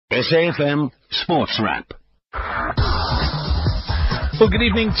SAFM Sports Wrap. Well, good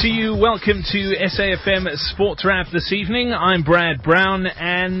evening to you. Welcome to SAFM Sports Wrap this evening. I'm Brad Brown,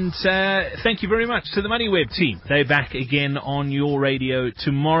 and thank you very much to the MoneyWeb team. They're back again on your radio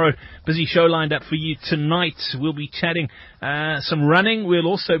tomorrow. Busy show lined up for you tonight. We'll be chatting some running. We'll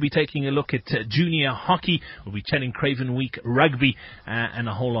also be taking a look at junior hockey. We'll be chatting Craven Week rugby and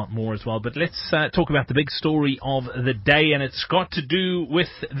a whole lot more as well. But let's talk about the big story of the day, and it's got to do with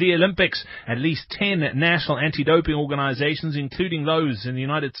the Olympics. At least 10 national anti-doping organizations, including those in the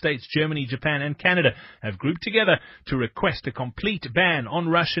United States, Germany, Japan and Canada, have grouped together to request a complete ban on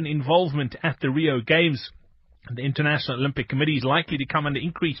Russian involvement at the Rio Games. The International Olympic Committee is likely to come under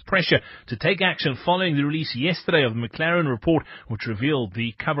increased pressure to take action following the release yesterday of the McLaren report, which revealed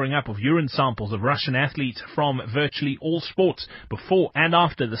the covering up of urine samples of Russian athletes from virtually all sports before and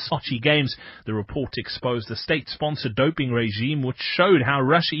after the Sochi Games. The report exposed the state-sponsored doping regime, which showed how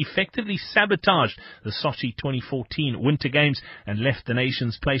Russia effectively sabotaged the Sochi 2014 Winter Games and left the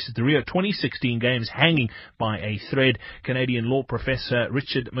nation's place at the Rio 2016 Games hanging by a thread. Canadian law professor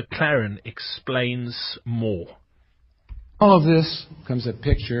Richard McLaren explains more. All of this becomes a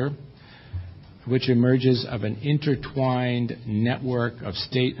picture which emerges of an intertwined network of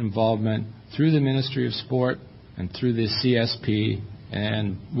state involvement through the Ministry of Sport and through the CSP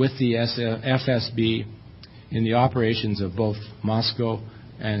and with the FSB in the operations of both Moscow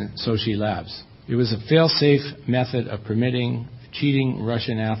and Sochi Labs. It was a fail-safe method of permitting cheating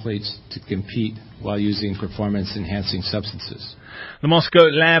Russian athletes to compete while using performance-enhancing substances. The Moscow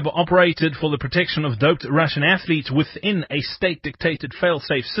lab operated for the protection of doped Russian athletes within a state-dictated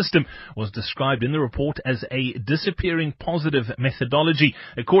fail-safe system was described in the report as a disappearing positive methodology.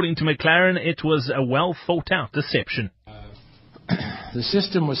 According to McLaren, it was a well-thought-out deception. The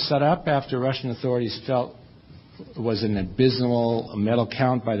system was set up after Russian authorities felt it was an abysmal medal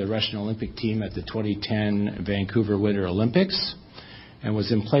count by the Russian Olympic team at the 2010 Vancouver Winter Olympics and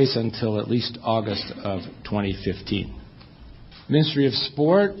was in place until at least August of 2015. Ministry of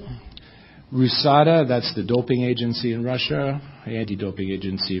Sport, RUSADA, that's the doping agency in Russia, anti-doping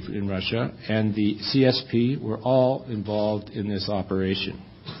agency in Russia, and the CSP were all involved in this operation.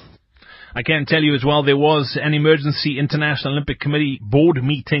 I can tell you as well, there was an emergency International Olympic Committee board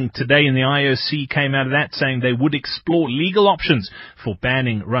meeting today, and the IOC came out of that saying they would explore legal options for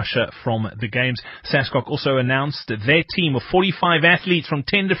banning Russia from the Games. SASCOC also announced their team of 45 athletes from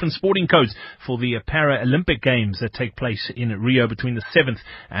 10 different sporting codes for the Paralympic Games that take place in Rio between the 7th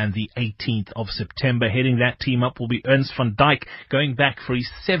and the 18th of September. Heading that team up will be Ernst van Dijk, going back for his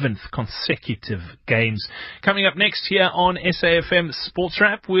 7th consecutive Games. Coming up next here on SAFM Sports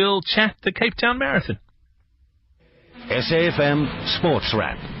Wrap, we'll chat the Cape Town Marathon. SAFM Sports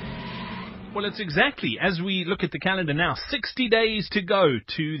Wrap. Well, it's exactly, as we look at the calendar now, 60 days to go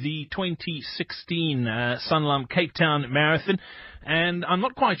to the 2016 Sanlam Cape Town Marathon. And I'm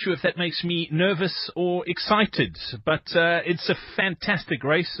not quite sure if that makes me nervous or excited, but it's a fantastic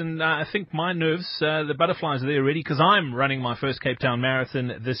race, and I think my nerves, the butterflies are there already, because I'm running my first Cape Town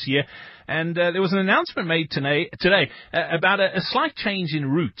Marathon this year. And there was an announcement made today about a slight change in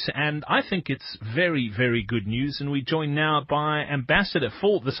route, and I think it's very, very good news. And we're joined now by ambassador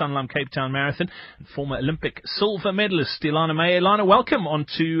for the Sanlam Cape Town Marathon, former Olympic silver medalist Ilana May. Ilana, welcome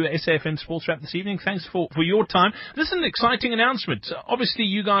onto SAFM Sports Wrap this evening. Thanks for your time. This is an exciting announcement. Obviously,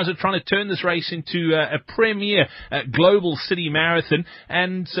 you guys are trying to turn this race into a premier global city marathon,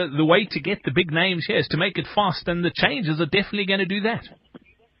 and the way to get the big names here is to make it fast, and the changes are definitely going to do that.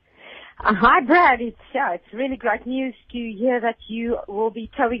 Hi, Brad. It's really great news to hear that you will be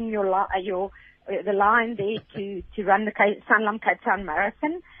towing the line there to run the Sanlam Cape Town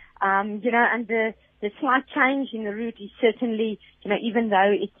Marathon. And the slight change in the route is certainly, even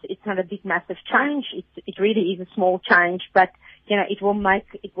though it's not a big massive change, it really is a small change, but it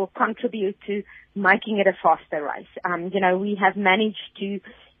will contribute to making it a faster race. We have managed to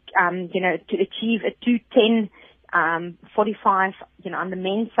achieve a 2:10 45, on the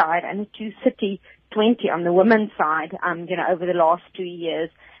men's side, and a 2:30:20 on the women's side, over the last 2 years.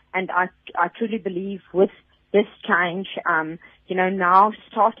 And I truly believe with this change, now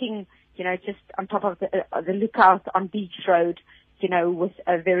starting, just on top of the lookout on Beach Road, with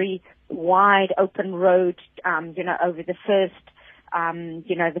a very wide open road, over the first,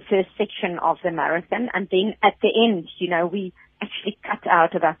 the first section of the marathon. And then at the end, we actually cut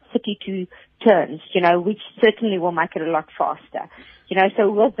out about 32 turns, which certainly will make it a lot faster.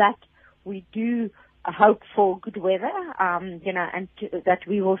 So with that, we do hope for good weather, and that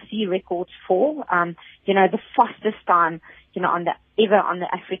we will see records fall. The fastest time, on the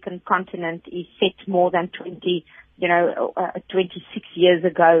African continent is set more than 20 26 years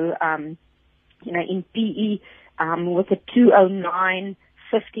ago, in PE, with a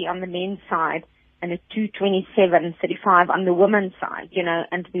 2:09.50 on the men's side and a 2:27.35 on the women's side,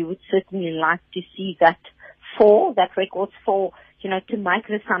 and we would certainly like to see that records fall, to make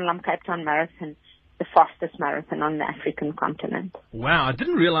the Sanlam Cape Town Marathon the fastest marathon on the African continent. Wow, I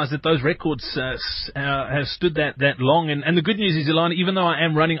didn't realize that those records have stood that long. And the good news is, Ilana, even though I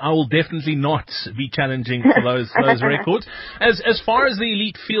am running, I will definitely not be challenging for those records. As far as the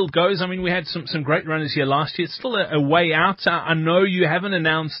elite field goes, I mean, we had some great runners here last year. It's still a way out. I know you haven't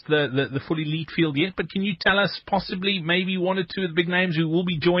announced the full elite field yet, but can you tell us possibly maybe one or two of the big names who will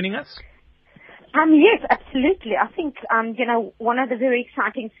be joining us? Yes, absolutely. I think, one of the very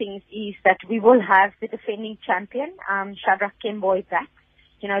exciting things is that we will have the defending champion, Shadrach Kemboi, back.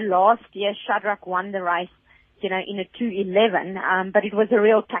 Last year Shadrach won the race, in a 2:11, but it was a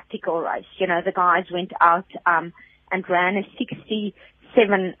real tactical race. The guys went out, and ran a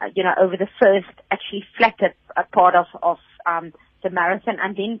 67, over the first actually flatter part of the marathon,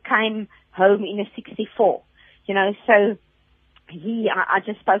 and then came home in a 64. So I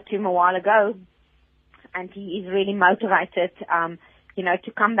just spoke to him a while ago, and he is really motivated,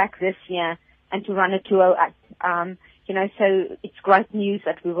 to come back this year and to run a 2:08. So it's great news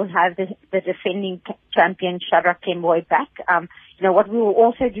that we will have the defending champion Shadrach Kemboi back. What we will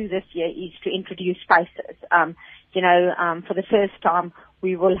also do this year is to introduce pacers. For the first time,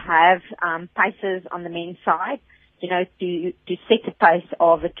 we will have pacers on the men's side, to set a pace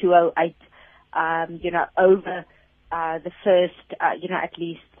of a 2:08, over the first, at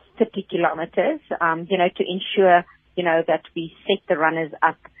least 30 kilometers, to ensure, that we set the runners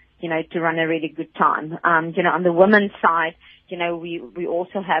up, to run a really good time. On the women's side, we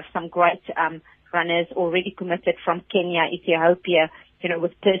also have some great, runners already committed from Kenya, Ethiopia,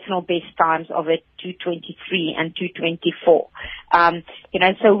 with personal best times of a 2:23 and 2:24.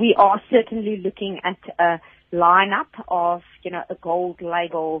 So we are certainly looking at a lineup of, a gold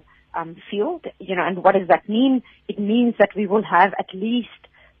label, field, and what does that mean? It means that we will have at least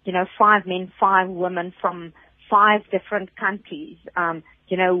 5 men, 5 women from 5 different countries,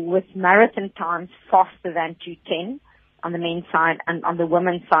 with marathon times faster than 2:10 on the men's side, and on the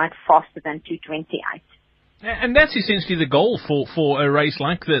women's side faster than 2:28. And that's essentially the goal for a race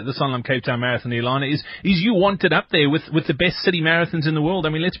like the Sanlam Cape Town Marathon, Ilana, is you want it up there with the best city marathons in the world. I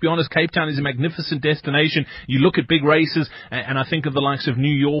mean, let's be honest, Cape Town is a magnificent destination. You look at big races, and I think of the likes of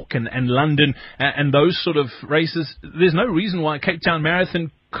New York and London, and those sort of races. There's no reason why Cape Town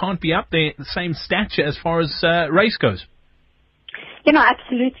Marathon can't be up there, the same stature as far as race goes.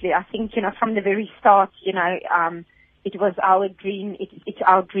 Absolutely. I think, from the very start, it was our dream. It's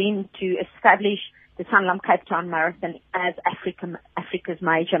our dream to establish the Sanlam Cape Town Marathon as Africa's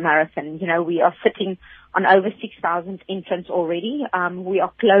major marathon. We are sitting on over 6,000 entrants already. We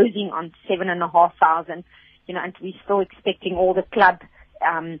are closing on 7,500, and we're still expecting all the club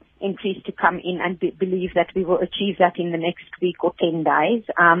entries to come in, and believe that we will achieve that in the next week or 10 days.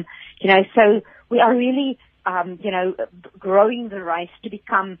 So we are really, growing the race to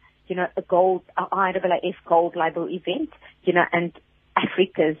become, a IAAF gold label event, and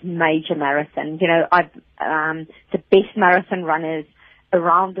Africa's major marathon. The best marathon runners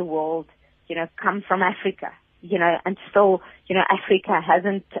around the world, come from Africa, and still, Africa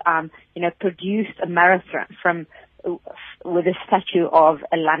hasn't, produced a marathon with a statue of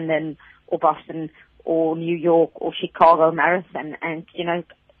a London or Boston or New York or Chicago marathon. And,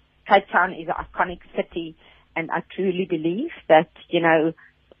 Cape Town is an iconic city, and I truly believe that,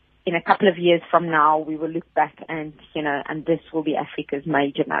 in a couple of years from now, we will look back and, and this will be Africa's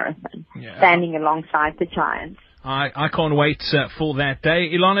major marathon, standing alongside the giants. I can't wait for that day.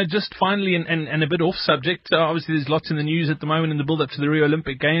 Ilana, just finally, and a bit off subject, obviously there's lots in the news at the moment in the build-up to the Rio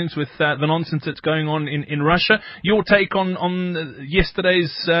Olympic Games with the nonsense that's going on in Russia. Your take on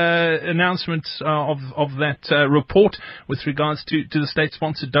yesterday's announcement of that report with regards to the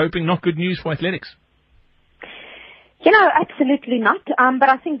state-sponsored doping? Not good news for athletics. Absolutely not. But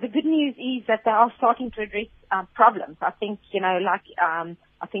I think the good news is that they are starting to address problems. I think,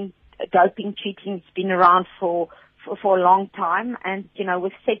 I think doping cheating's been around for a long time, and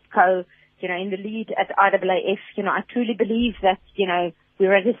with SEDCO, in the lead at IAAF, I truly believe that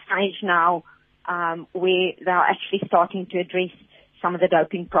we're at a stage now where they're actually starting to address some of the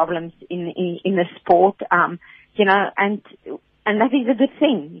doping problems in the sport, and that is a good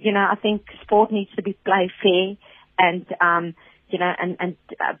thing. I think sport needs to be played fair, and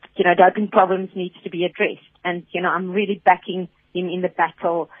doping problems needs to be addressed, and I'm really backing him in the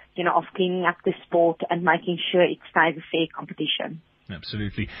battle, of cleaning up the sport and making sure it stays a fair competition.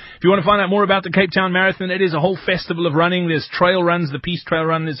 Absolutely. If you want to find out more about the Cape Town Marathon, it is a whole festival of running. There's trail runs. The Peace Trail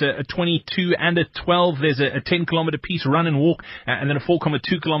Run is a 22 and a 12. There's a 10-kilometer Peace Run and Walk, and then a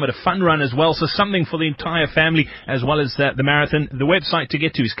 4.2-kilometer fun run as well. So something for the entire family, as well as the marathon. The website to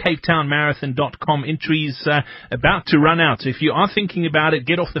get to is capetownmarathon.com. Entries about to run out. So if you are thinking about it,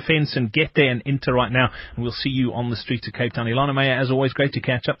 get off the fence and get there and enter right now. And we'll see you on the streets of Cape Town. Ilana Meyer, as always, great to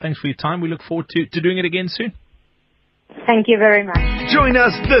catch up. Thanks for your time. We look forward to doing it again soon. Thank you very much. Join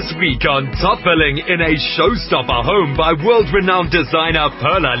us this week on Top Billing in a showstopper home by world-renowned designer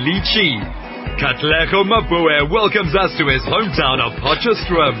Perla Lichi. Katlego Mabue welcomes us to his hometown of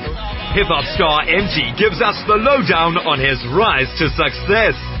Potchefstroom. Hip-hop star MT gives us the lowdown on his rise to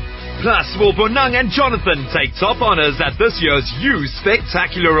success. Plus, Wolponang and Jonathan take top honors at this year's U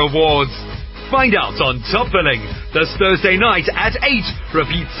Spectacular Awards. Find out on Top Billing this Thursday night at 8,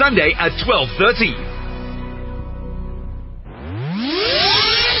 repeat Sunday at 12:30.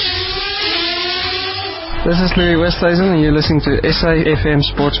 This is Louis Westhuizen and you're listening to SAFM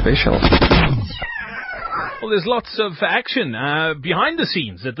Sports Special. Well, there's lots of action behind the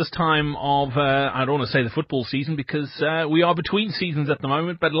scenes at this time of, I don't want to say the football season because we are between seasons at the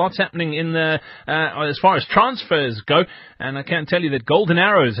moment, but lots happening in the as far as transfers go. And I can tell you that Golden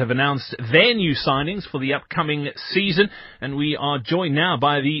Arrows have announced their new signings for the upcoming season. And we are joined now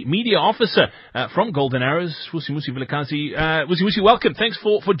by the media officer from Golden Arrows, Vusimusi Vilakazi. Vusimusi, welcome. Thanks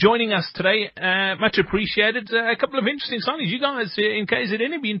for joining us today. Much appreciated. A couple of interesting signings. You guys in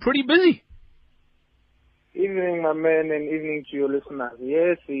KZN have been pretty busy. Evening, my man, and evening to your listeners.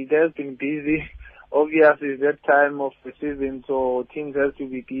 Yes, it has been busy. Obviously, it's that time of the season, so teams have to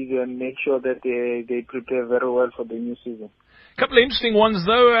be busy and make sure that they prepare very well for the new season. A couple of interesting ones,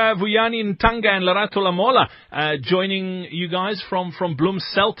 though. Vuyani Ntanga and Lerato Lamola joining you guys from Bloem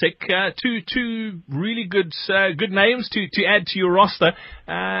Celtic. Two really good names to add to your roster.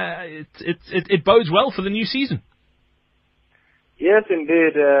 It bodes well for the new season. Yes,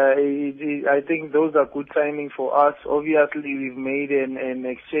 indeed. I think those are good signings for us. Obviously, we've made an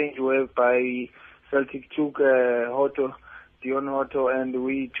exchange whereby Celtic took Dion Hotto, and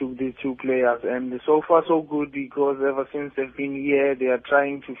we took these two players. And so far, so good, because ever since they've been here, they are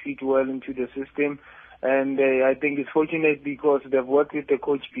trying to fit well into the system. And I think it's fortunate because they've worked with the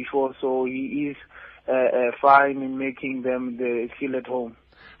coach before, so he is fine in making them feel at home.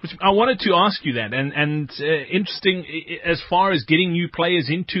 I wanted to ask you that, and interesting as far as getting new players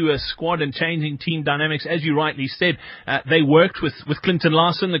into a squad and changing team dynamics, as you rightly said, they worked with Clinton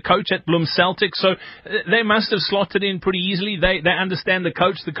Larson, the coach at Bloem Celtic, so they must have slotted in pretty easily. They understand the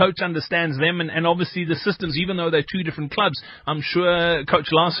coach understands them, and obviously the systems, even though they're two different clubs, I'm sure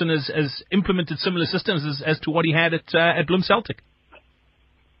Coach Larson has implemented similar systems as to what he had at Bloem Celtic.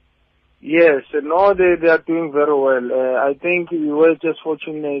 Yes, no, they are doing very well. I think we were just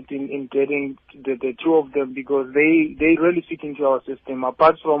fortunate in getting the two of them because they really fit into our system.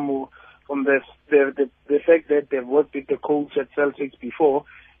 Apart from the fact that they've worked with the coach at Celtics before,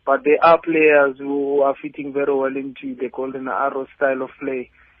 but they are players who are fitting very well into the Golden Arrow style of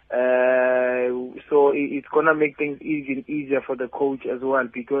play. So it's gonna make things even easier for the coach as well,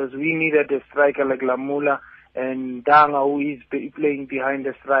 because we needed a striker like Lamula and Danga, who is playing behind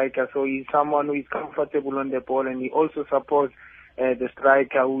the striker, so he's someone who is comfortable on the ball, and he also supports the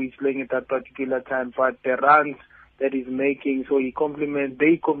striker who is playing at that particular time. But the runs that he's making, so they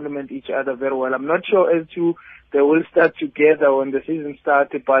complement each other very well. I'm not sure as to they will start together when the season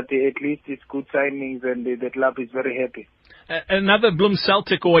started, but at least it's good signings, and the club is very happy. Another Bloem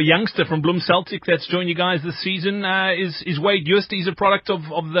Celtic, or a youngster from Bloem Celtic that's joined you guys this season is Wade Joost. He's a product of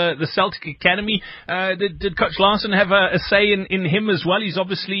the Celtic Academy. Did Coach Larson have a say in him as well? He's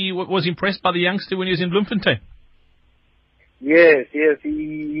obviously was impressed by the youngster when he was in Bloemfontein. Yes,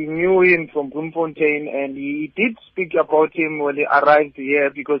 he knew him from Bloemfontein, and he did speak about him when he arrived here,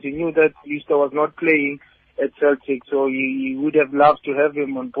 because he knew that Joost was not playing at Celtic, so he would have loved to have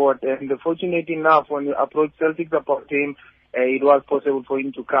him on board. And fortunate enough, when we approached Celtic about him, it was possible for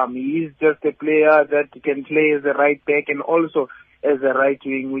him to come. He is just a player that can play as a right back and also as a right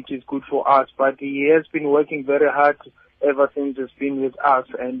wing, which is good for us. But he has been working very hard ever since he's been with us,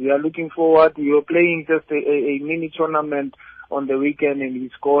 and we are looking forward. We were playing just a mini tournament on the weekend, and he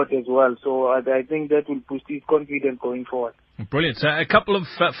scored as well. So I think that will boost his confidence going forward. Brilliant. A couple of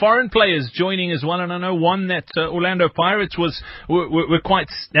foreign players joining as well, and I know one that Orlando Pirates were quite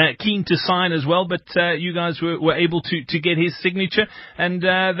keen to sign as well, but you guys were able to get his signature, and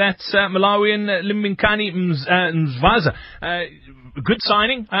that's Malawian Limbinkani Mzvaza. Good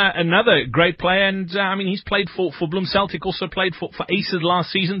signing, another great player, and I mean, he's played for Bloem Celtic, also played for Aces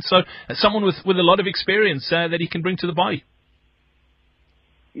last season, so someone with a lot of experience that he can bring to the party.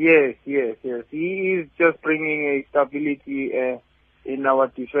 Yes. He is just bringing a stability in our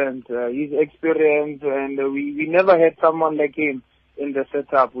defense. He's experienced, and we never had someone like him in the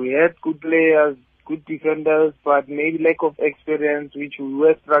setup. We had good players, good defenders, but maybe lack of experience, which we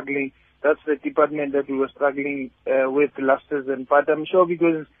were struggling. That's the department that we were struggling with last season. But I'm sure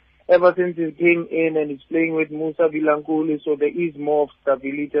because ever since he came in and he's playing with Musa Bilankulu, so there is more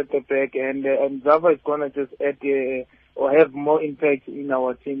stability at the back, and Zava is going to just add or have more impact in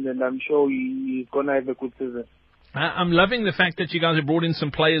our team, and I'm sure he's going to have a good season. I'm loving the fact that you guys have brought in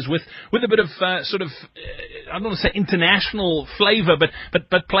some players with a bit of I don't want to say international flavour,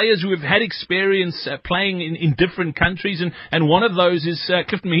 but players who have had experience playing in different countries, and one of those is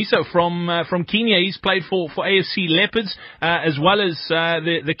Clifton Mahiso from Kenya. He's played for AFC Leopards as well as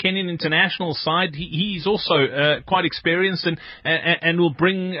the Kenyan international side. He's also quite experienced and will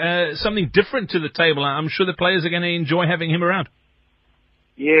bring something different to the table. I'm sure the players are going to enjoy having him around.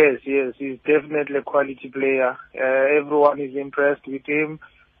 Yes, he's definitely a quality player. Everyone is impressed with him.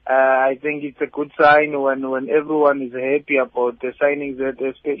 I think it's a good sign when everyone is happy about the signings, that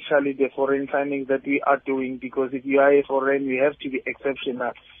especially the foreign signings that we are doing, because if you are a foreign, we have to be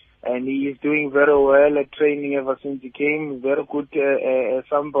exceptional. And he is doing very well at training ever since he came. Very good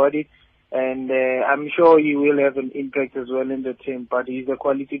somebody. And I'm sure he will have an impact as well in the team. But he's a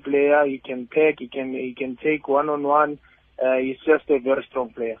quality player. He can pack. He can take one-on-one. He's just a very strong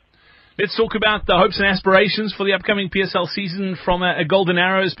player. Let's talk about the hopes and aspirations for the upcoming PSL season from a Golden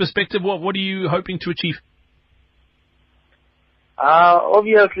Arrows perspective. What are you hoping to achieve?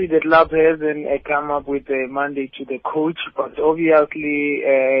 Obviously, the club hasn't come up with a mandate to the coach, but obviously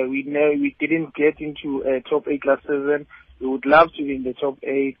we didn't get into a top 8 last season. We would love to be in the top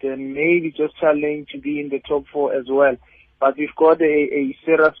 8 and maybe just challenge to be in the top 4 as well. But we've got a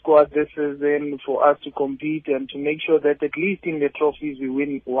serious squad this season for us to compete and to make sure that at least in the trophies we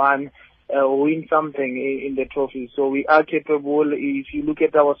win one or win something in the trophies. So we are capable. If you look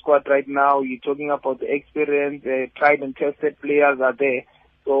at our squad right now, you're talking about the experience, tried and tested players are there.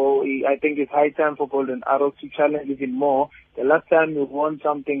 So I think it's high time for Golden Arrows to challenge even more. The last time we won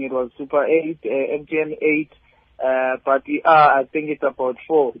something, it was Super 8, MTN 8. But we are, I think it's about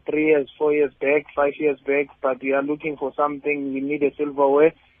 4 years back, 5 years back, but we are looking for something. We need a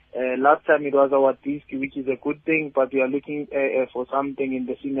silverware. Last time it was our disc, which is a good thing, but we are looking for something in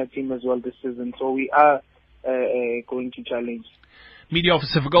the senior team as well this season. So we are going to challenge. Media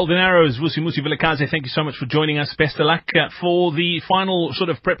Officer for Golden Arrows, Vusimusi Vilakazi, thank you so much for joining us. Best of luck for the final sort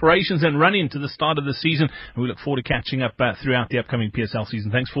of preparations and run into the start of the season. And we look forward to catching up throughout the upcoming PSL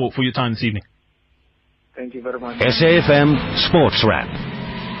season. Thanks for your time this evening. Thank you very much. SAFM Sports Wrap.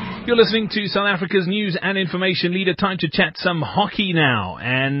 You're listening to South Africa's news and information leader. Time to chat some hockey now.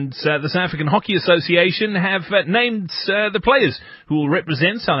 And the South African Hockey Association have named the players who will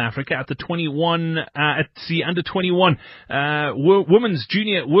represent South Africa at the under 21 Women's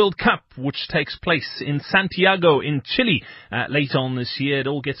Junior World Cup, which takes place in Santiago in Chile later on this year. It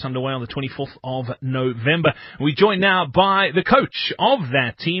all gets underway on the 24th of November. We're joined now by the coach of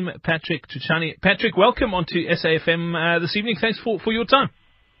that team, Patrick Tuchani. Patrick, welcome onto SAFM this evening. Thanks for your time.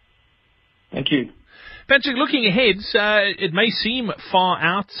 Thank you. Patrick, looking ahead, it may seem far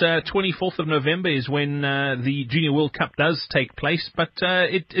out. 24th of November is when the Junior World Cup does take place, but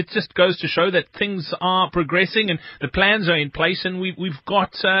it just goes to show that things are progressing and the plans are in place, and we've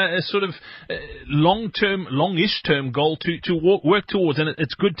got a sort of longish term goal to work towards, and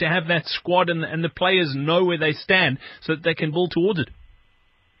it's good to have that squad and the players know where they stand so that they can build towards it.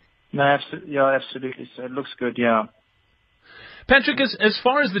 No, absolutely. So it looks good, yeah. Patrick, as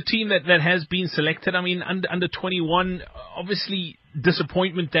far as the team that has been selected, I mean, under 21, obviously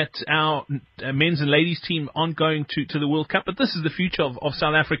disappointment that our men's and ladies team aren't going to the World Cup, but this is the future of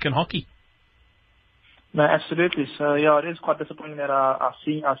South African hockey. No, absolutely. So, yeah, it is quite disappointing that our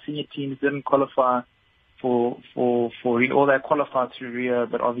senior teams didn't qualify for Rio, or they qualified through Rio,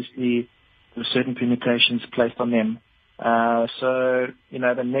 but obviously there were certain permutations placed on them. So, you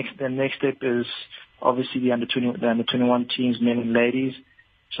know, the next step is obviously the under 21 teams, men and ladies.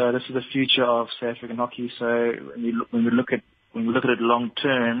 So this is the future of South African hockey. So when we look at it long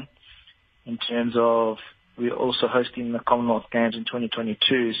term, in terms of we're also hosting the Commonwealth Games in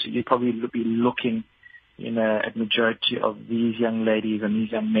 2022, so you'd probably be looking, you know, at majority of these young ladies and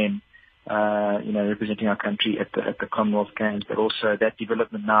these young men, you know, representing our country at the Commonwealth Games. But also that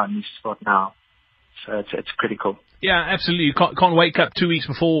development now needs to start now. So it's critical. Yeah, absolutely. You can't wake up 2 weeks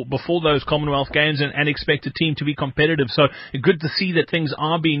before those Commonwealth Games and expect a team to be competitive. So good to see that things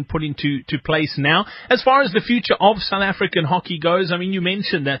are being put into place now. As far as the future of South African hockey goes, I mean, you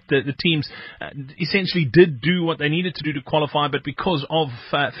mentioned that the teams essentially did do what they needed to do to qualify, but because of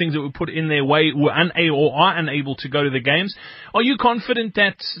things that were put in their way, were unable or are unable to go to the games. Are you confident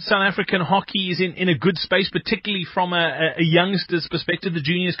that South African hockey is in a good space, particularly from a youngster's perspective, the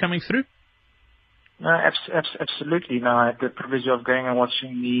juniors coming through? No, absolutely. No, I had the privilege of going and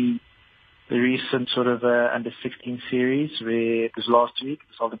watching the recent sort of under-16 series, where it was last week. It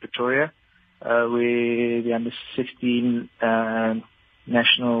was held in Pretoria, where the under-16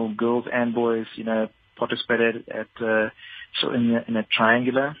 national girls and boys, participated at so in a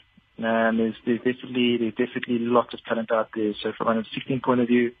triangular. There's definitely lots of talent out there. So from an under-16 point of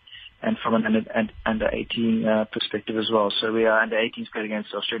view, and from an under-18 perspective as well. So we are under-18s playing against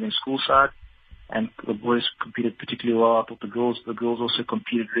the Australian school side. And the boys competed particularly well. I thought the girls also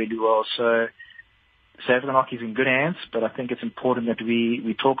competed really well. So South African hockey is in good hands, but I think it's important that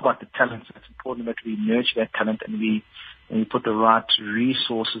we talk about the talent. It's important that we nurture that talent and we put the right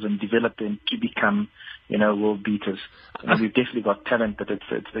resources and develop them to become, world beaters. We've definitely got talent, but it's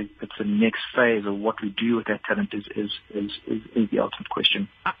the next phase of what we do with that talent is the ultimate question.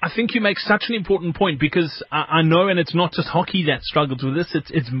 I think you make such an important point, because I know, and it's not just hockey that struggles with this,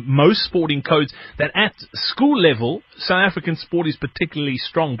 it's most sporting codes, that at school level, South African sport is particularly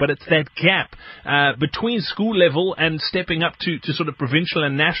strong, but it's that gap between school level and stepping up to sort of provincial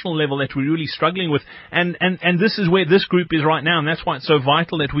and national level that we're really struggling with. And this is where this group is right now, and that's why it's so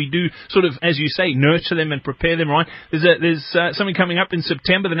vital that we do sort of, as you say, nurture them and prepare them right. There's something coming up in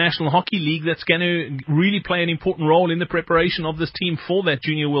September, the National Hockey League, that's going to really play an important role in the preparation of this team for that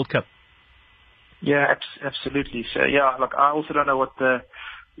Junior World Cup. Yeah, absolutely. So yeah, look, I also don't know what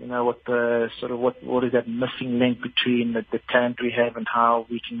is that missing link between the talent we have and how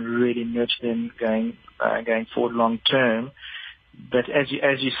we can really nurture them going forward long term. But as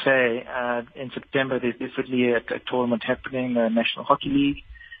you say, in September there's definitely a tournament happening, the National Hockey League.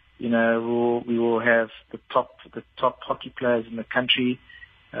 We will have the top hockey players in the country,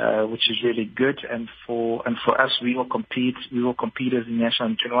 which is really good. And for us, we will compete as the national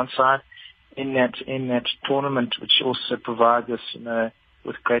and 21 side in that tournament, which also provides us,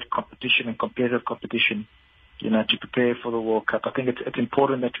 with great competition and competitive competition, to prepare for the World Cup. I think it's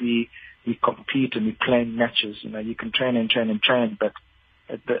important that we compete and we play matches. You can train, but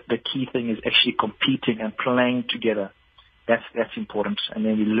the key thing is actually competing and playing together. That's important, and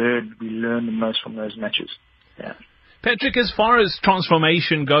then we learn the most from those matches. Yeah. Patrick, as far as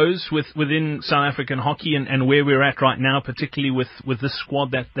transformation goes within South African hockey and where we're at right now, particularly with this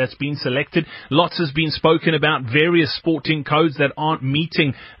squad that's been selected, lots has been spoken about various sporting codes that aren't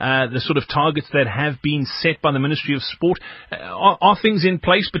meeting the sort of targets that have been set by the Ministry of Sport. Are things in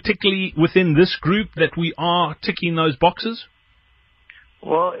place, particularly within this group, that we are ticking those boxes?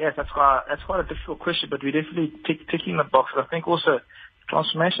 Well, yes, that's quite a difficult question, but we're definitely ticking the boxes. I think also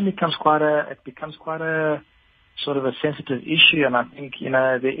transformation becomes quite a sort of a sensitive issue, and I think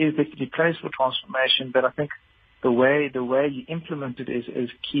there is definitely place for transformation, but I think the way you implement it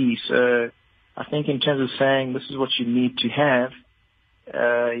is key. So I think in terms of saying this is what you need to have,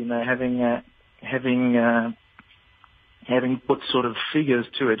 having put sort of figures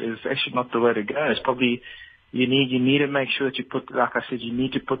to it is actually not the way to go. It's probably you need to make sure that you put, like I said, you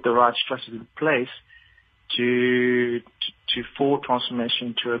need to put the right structures in place for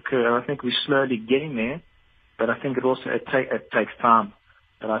transformation to occur. I think we're slowly getting there, but I think it takes time.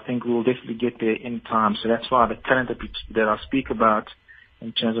 But I think we'll definitely get there in time. So that's why the talent that I speak about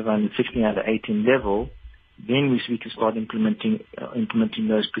in terms of under 16, under 18 level, then we can start implementing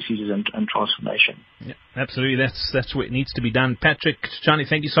those procedures and transformation. Yeah, absolutely. That's what needs to be done. Patrick Tshani,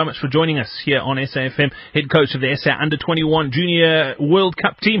 thank you so much for joining us here on SAFM, head coach of the SA Under-21 Junior World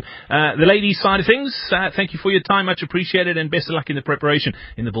Cup team. The ladies' side of things, thank you for your time, much appreciated, and best of luck in the preparation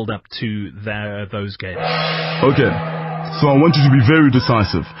in the build-up to those games. Okay. So I want you to be very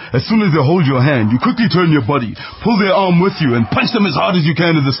decisive. As soon as they hold your hand, you quickly turn your body, pull their arm with you, and punch them as hard as you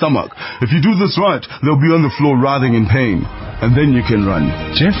can in the stomach. If you do this right, they'll be on the floor writhing in pain. And then you can run.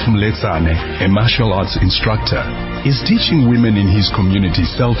 Jeff Mletsane, a martial arts instructor, is teaching women in his community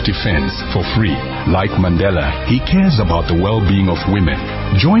self-defense for free. Like Mandela, he cares about the well-being of women.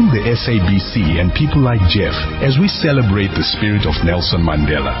 Join the SABC and people like Jeff as we celebrate the spirit of Nelson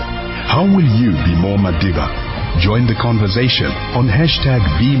Mandela. How will you be more Madiba? Join the conversation on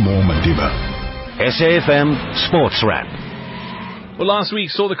 #BeMoreMadiba. SAFM Sports Wrap. Well, last week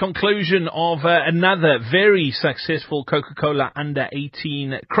saw the conclusion of another very successful Coca-Cola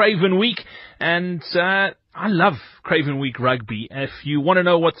Under-18 Craven Week, and I love Craven Week Rugby. If you want to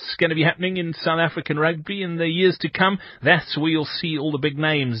know what's going to be happening in South African rugby in the years to come, that's where you'll see all the big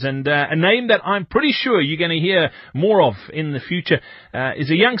names. And a name that I'm pretty sure you're going to hear more of in the future is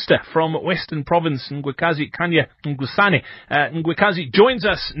a youngster from Western Province, Ngwekazi Kanya Ngusane. Ngwekazi joins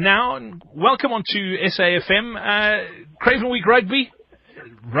us now. Welcome on to SAFM. Craven Week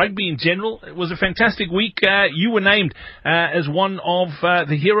Rugby in general. It was a fantastic week. You were named as one of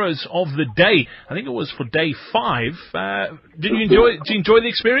the heroes of the day. I think it was for day 5. Did you enjoy the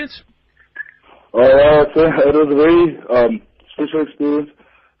experience? It was a very special experience,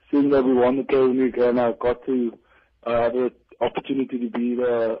 seeing that we won the Craven Week, and I got to have the opportunity to be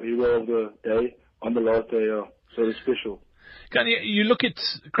the hero of the day on the last day. So it's special. You look at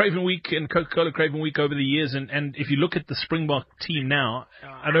Craven Week and Coca-Cola Craven Week over the years, and if you look at the Springbok team now,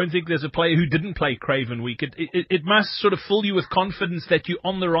 I don't think there's a player who didn't play Craven Week. It must sort of fill you with confidence that you're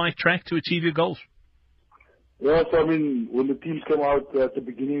on the right track to achieve your goals. Yeah, so I mean, when the teams came out at the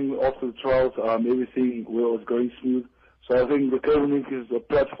beginning of the trials, everything was going smooth. So I think the Craven Week is a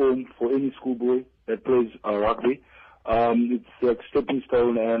platform for any schoolboy that plays rugby. It's like stepping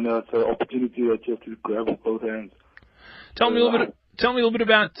stone, and it's an opportunity that you have to grab with both hands. Tell me a little bit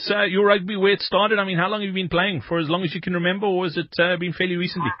about your rugby, where it started. I mean, how long have you been playing? For as long as you can remember, or has it been fairly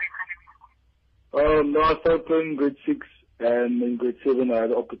recently? No, I started playing in grade 6, and in grade 7 I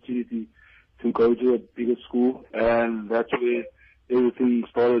had the opportunity to go to a bigger school, and that's where everything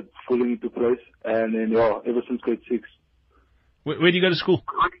started falling into place. And then, ever since grade 6. Where do you go to school?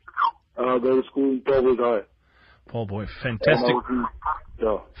 I go to school in Paul Boys High. Paul Boy, fantastic.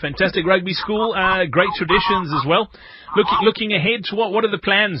 Fantastic rugby school, great traditions as well. Looking ahead, what are the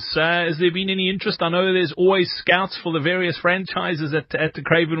plans? Has there been any interest? I know there's always scouts for the various franchises at the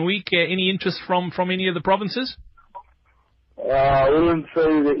Craven Week. Any interest from any of the provinces? I wouldn't say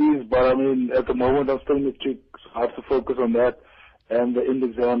there is, but I mean, at the moment I'm still in the check, so I have to focus on that and the end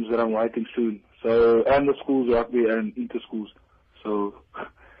exams that I'm writing soon. So, and the schools rugby and inter-schools. So,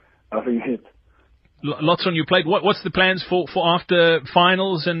 nothing yet. Lots on your plate. What's the plans for after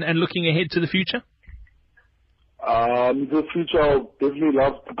finals and looking ahead to the future? In the future, I'll definitely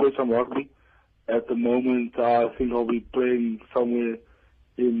love to play some rugby. At the moment, I think I'll be playing somewhere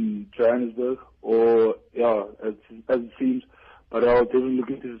in Johannesburg, or as it seems. But I'll definitely look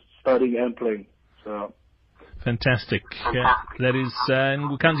into studying and playing. So. Fantastic. That is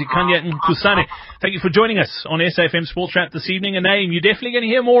Ngwekazi Kanya Ngusane. Thank you for joining us on SAFM Sports Wrap this evening. A name you're definitely going to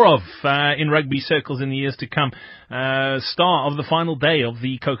hear more of in rugby circles in the years to come. Star of the final day of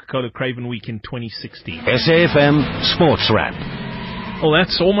the Coca-Cola Craven Week in 2016. SAFM Sports Wrap. Well,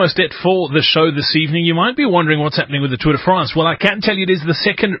 that's almost it for the show this evening. You might be wondering what's happening with the Tour de France. Well, I can tell you it is the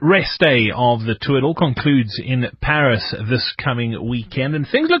second rest day of the Tour. It all concludes in Paris this coming weekend. And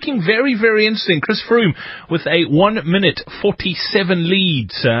things looking very, very interesting. Chris Froome with a 1-minute 47 lead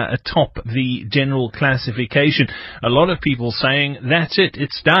atop the general classification. A lot of people saying, that's it,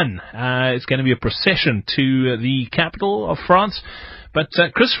 it's done. It's going to be a procession to the capital of France. But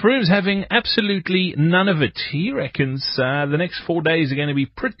Chris Froome's having absolutely none of it. He reckons the next 4 days are going to be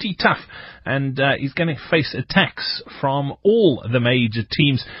pretty tough, and he's going to face attacks from all the major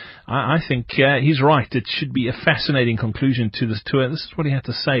teams. I think he's right. It should be a fascinating conclusion to this tour. This is what he had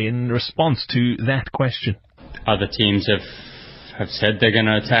to say in response to that question. Other teams have said they're going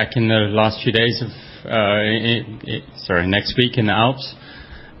to attack in the last few days of next week in the Alps.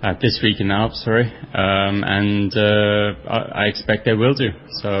 This week in the Alps, and I expect they will do.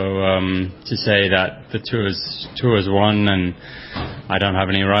 So to say that the tour is won and I don't have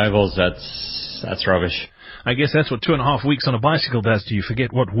any rivals, that's rubbish. I guess that's what 2.5 weeks on a bicycle does to you.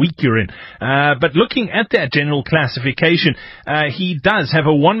 Forget what week you're in. But looking at that general classification, he does have a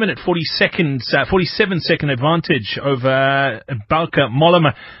 1-minute 47-second advantage over Bauke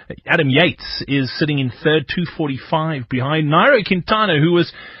Mollema. Adam Yates is sitting in third, 2:45 behind. Nairo Quintana, who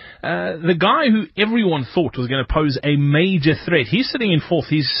was the guy who everyone thought was going to pose a major threat. He's sitting in fourth.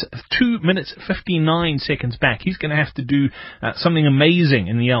 He's 2 minutes 59 seconds back. He's going to have to do something amazing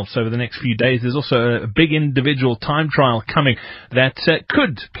in the Alps over the next few days. There's also a big individual time trial coming that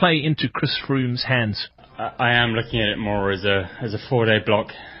could play into Chris Froome's hands. I am looking at it more as a 4-day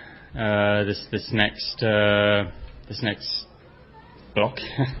block. This next block.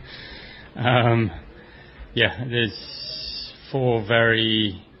 There's 4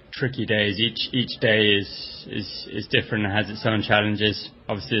 very tricky days. Each day is different and has its own challenges.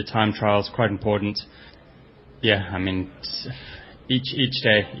 Obviously, the time trial is quite important. I mean, each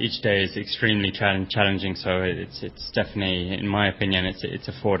day is extremely challenging. So it's definitely, in my opinion, it's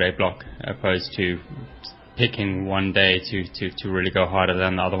a 4-day block opposed to picking one day to really go harder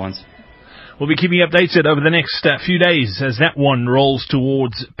than the other ones. We'll be keeping you updated over the next few days as that one rolls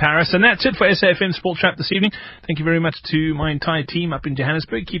towards Paris. And that's it for SAFM Sports Wrap this evening. Thank you very much to my entire team up in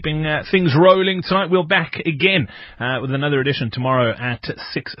Johannesburg, keeping things rolling tonight. We'll back again with another edition tomorrow at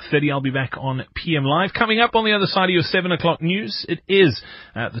 6:30. I'll be back on PM Live. Coming up on the other side of your 7 o'clock news, it is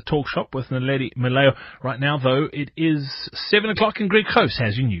the Talk Shop with Naledi Maleo. Right now, though, it is 7 o'clock and Greg Close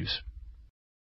has your news.